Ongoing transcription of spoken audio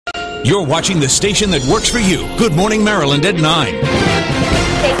You're watching the station that works for you. Good Morning Maryland at 9.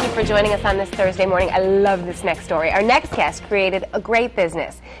 Thank you for joining us on this Thursday morning. I love this next story. Our next guest created a great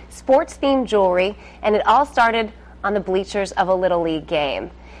business, sports-themed jewelry, and it all started on the bleachers of a Little League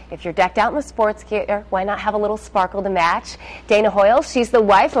game. If you're decked out in the sports gear, why not have a little sparkle to match? Dana Hoiles, she's the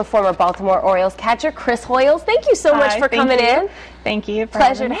wife of former Baltimore Orioles catcher Chris Hoiles. Thank you so much for coming in. Thank you.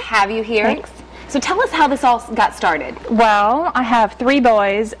 Pleasure to have you here. Thanks. So tell us how this all got started. Well, I have 3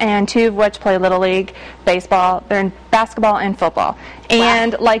 boys, and 2 of which play Little League baseball. They're in basketball and football.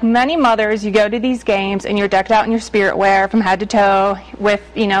 And like many mothers, you go to these games and you're decked out in your spirit wear from head to toe with,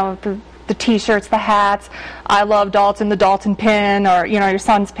 you know, the T-shirts, the hats. I love Dalton, the Dalton pin, or, you know, your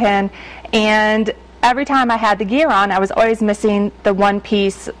son's pin. And every time I had the gear on, I was always missing the one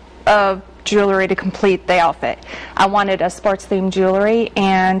piece of jewelry to complete the outfit. I wanted a sports-themed jewelry,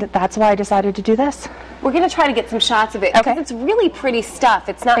 and that's why I decided to do this. We're going to try to get some shots of it because it's really pretty stuff.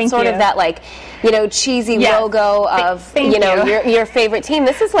 It's not sort of that, like, you know, cheesy logo of, you know, your favorite team.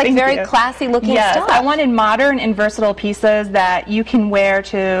 This is like very classy looking stuff. I wanted modern and versatile pieces that you can wear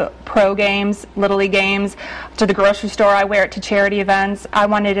to pro games, Little League games, to the grocery store. I wear it to charity events. I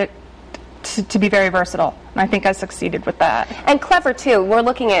wanted it to be very versatile, and I think I succeeded with that. And clever, too. We're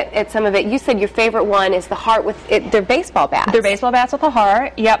looking at some of it. You said your favorite one is the heart with their baseball bats. They're baseball bats with a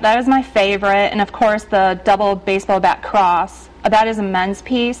heart. Yep, that is my favorite. And, of course, the double baseball bat cross. That is a men's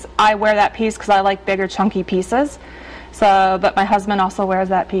piece. I wear that piece because I like bigger, chunky pieces. So, but my husband also wears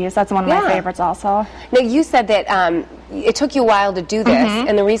that piece. That's one of my favorites also. Now, you said that it took you a while to do this,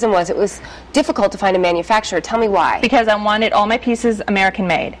 and the reason was it was difficult to find a manufacturer. Tell me why. Because I wanted all my pieces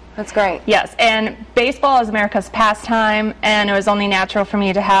American-made. That's great. Yes, and baseball is America's pastime, and it was only natural for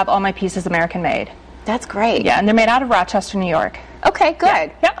me to have all my pieces American-made. That's great. Yeah, and they're made out of Rochester, New York. Okay,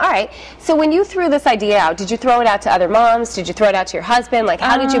 good. Yeah. All right. So when you threw this idea out, did you throw it out to other moms? Did you throw it out to your husband? Like,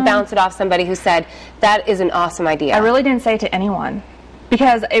 how did you bounce it off somebody who said, that is an awesome idea? I really didn't say it to anyone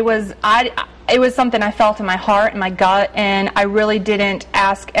because it was something I felt in my heart and my gut, and I really didn't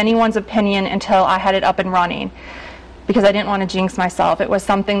ask anyone's opinion until I had it up and running because I didn't want to jinx myself. It was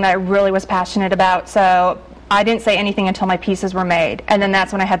something that I really was passionate about, so I didn't say anything until my pieces were made, and then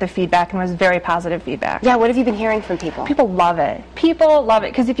that's when I had the feedback, and it was very positive feedback. Yeah, what have you been hearing from people? People love it. People love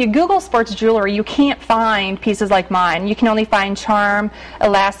it, because if you Google sports jewelry, you can't find pieces like mine. You can only find charm,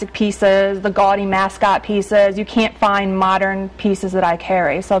 elastic pieces, the gaudy mascot pieces. You can't find modern pieces that I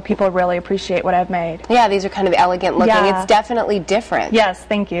carry, so people really appreciate what I've made. Yeah, these are kind of elegant looking. Yeah. It's definitely different. Yes,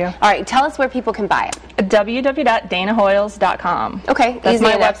 thank you. All right, tell us where people can buy it. www.danahoiles.com. Okay, that's easy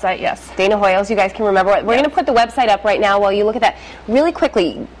my enough. Website, yes. Dana Hoiles, you guys can remember what. We're going to put the website up right now while you look at that. Really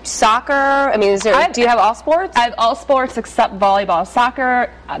quickly, soccer, I mean, do you have all sports? I have all sports except volleyball.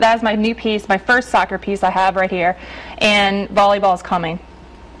 Soccer, that is my new piece, my first soccer piece I have right here, and volleyball is coming.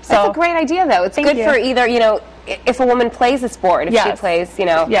 So, that's a great idea, though. It's good for either, you know, if a woman plays a sport, if she plays, you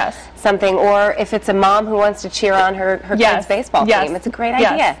know, something, or if it's a mom who wants to cheer on her kid's baseball team. It's a great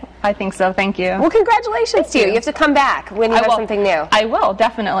idea. Yes, I think so. Thank you. Well, congratulations to you. You have to come back when you have something new. I will,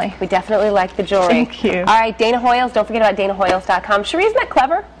 definitely. We definitely like the jewelry. Thank you. All right, Dana Hoiles. Don't forget about DanaHoiles.com. Cherie, isn't that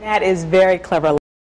clever? That is very clever.